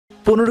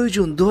15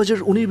 June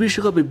 2019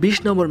 বিশ্বকাপে 20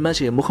 নম্বর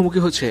ম্যাচে মুখোমুখি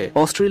হচ্ছে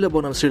অস্ট্রেলিয়া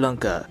বনাম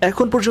শ্রীলঙ্কা।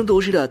 এখন পর্যন্ত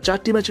অসিরা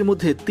 4টি ম্যাচের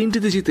মধ্যে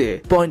 3টিতে জিতে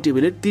পয়েন্ট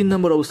টেবিলে 3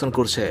 নম্বর অবস্থান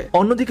করছে।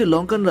 অন্যদিকে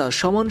লঙ্কানরা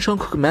সমান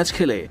সংখ্যক ম্যাচ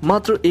খেলে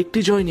মাত্র একটি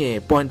জয় নিয়ে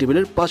পয়েন্ট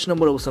টেবিলের 5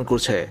 নম্বর অবস্থান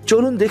করছে।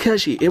 চলুন দেখে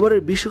আসি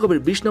এবারের বিশ্বকাপের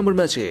 20 নম্বর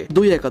ম্যাচে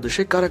দুই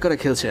একাদশে কারা কারা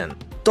খেলছেন।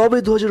 তবে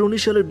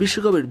 2019 সালের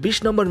বিশ্বকাপের 20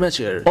 নম্বর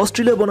ম্যাচের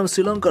অস্ট্রেলিয়া বনাম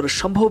শ্রীলঙ্কার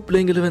সম্ভাব্য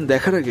প্লেইং 11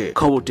 দেখার আগে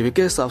খবর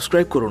টিভিকে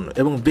সাবস্ক্রাইব করুন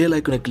এবং বেল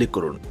আইকনে ক্লিক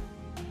করুন।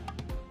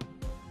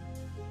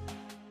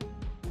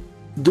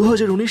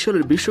 2019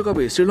 সালের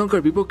বিশ্বকাপে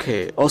শ্রীলঙ্কার বিপক্ষে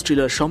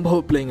অস্ট্রেলিয়ার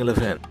সম্ভাব্য playing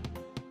 11: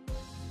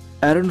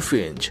 Aaron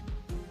Finch,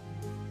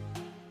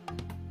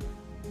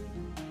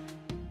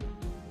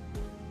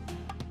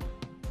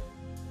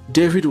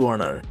 David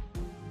Warner,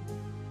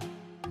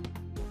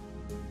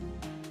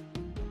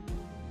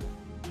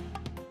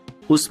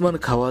 Usman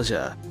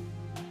Khawaja,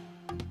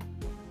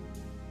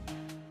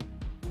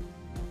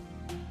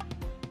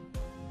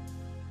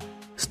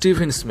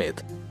 Steven Smith,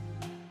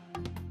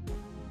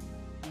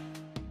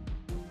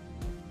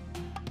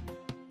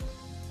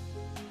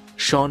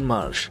 Shaun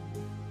Marsh,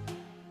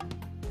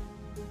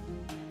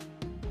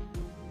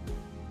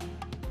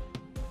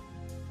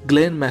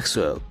 Glenn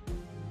Maxwell,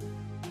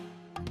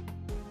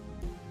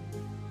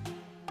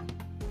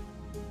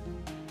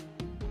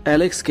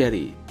 Alex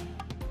Carey,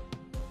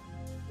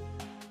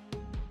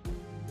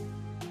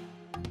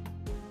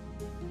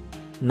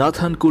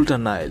 Nathan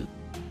Coulter-Nile,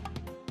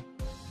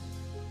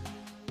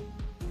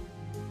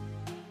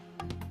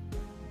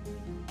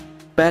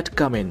 Pat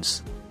Cummins,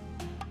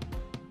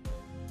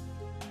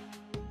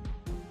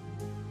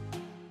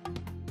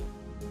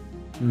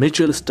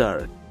 Mitchell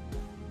Starc,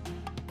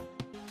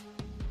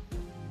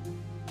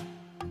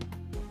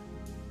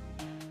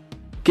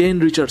 কেন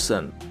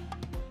রিচার্ডসন,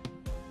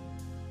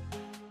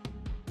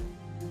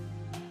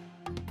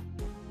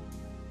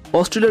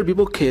 অস্ট্রেলিয়ার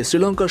বিপক্ষে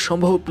শ্রীলঙ্কার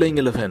সম্ভাব্য playing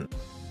 11: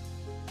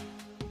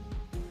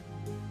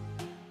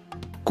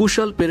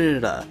 Kushal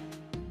Perera,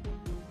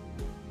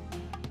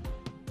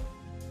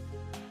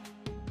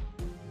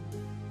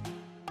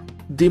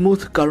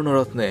 Dimuth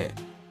কারুণরত্নে,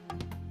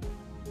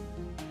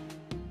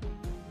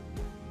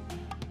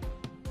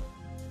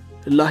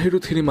 Lahiru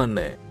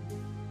Thirimanne,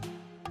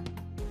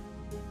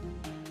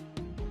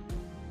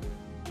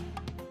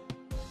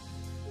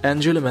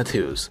 Angelo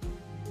Matthews,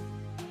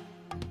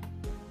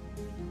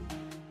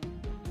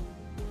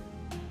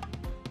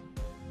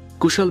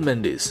 Kushal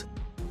Mendis,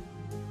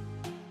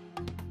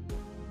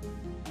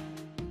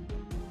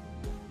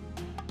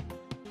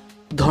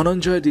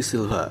 Dhananjay D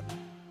Silva,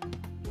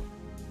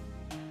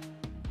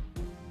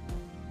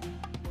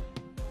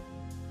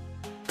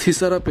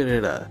 Thisara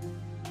Perera,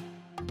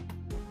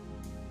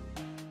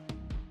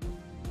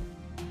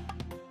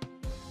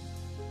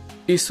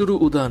 Isuru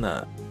Udana,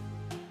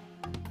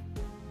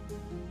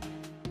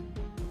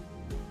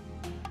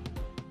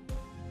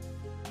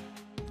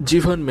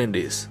 Jivan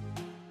Mendis,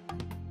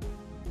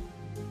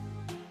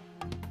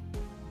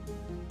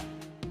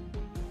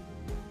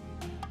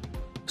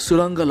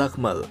 Suranga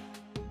Lakmal,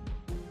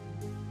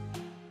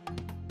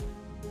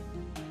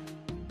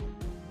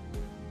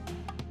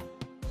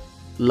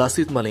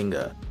 Lasith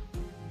Malinga.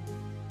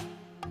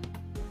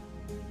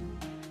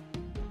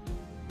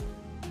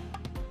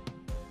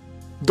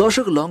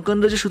 দর্শক,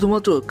 লঙ্কানরা যে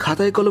শুধুমাত্র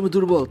খাতায় কলমে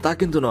দুর্বল তা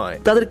কিন্তু নয়,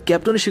 তাদের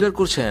ক্যাপ্টেন স্বীকার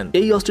করছেন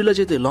এই অস্ট্রেলিয়া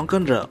যেতে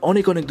লঙ্কানরা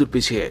অনেক অনেক দূর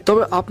পিছিয়ে।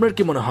 তবে আপনার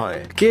কি মনে হয়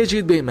কে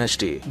জিতবে এই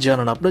ম্যাচটি?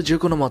 জানান আপনার যে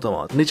কোনো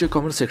মতামত নিচে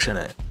কমেন্ট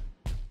সেকশনে।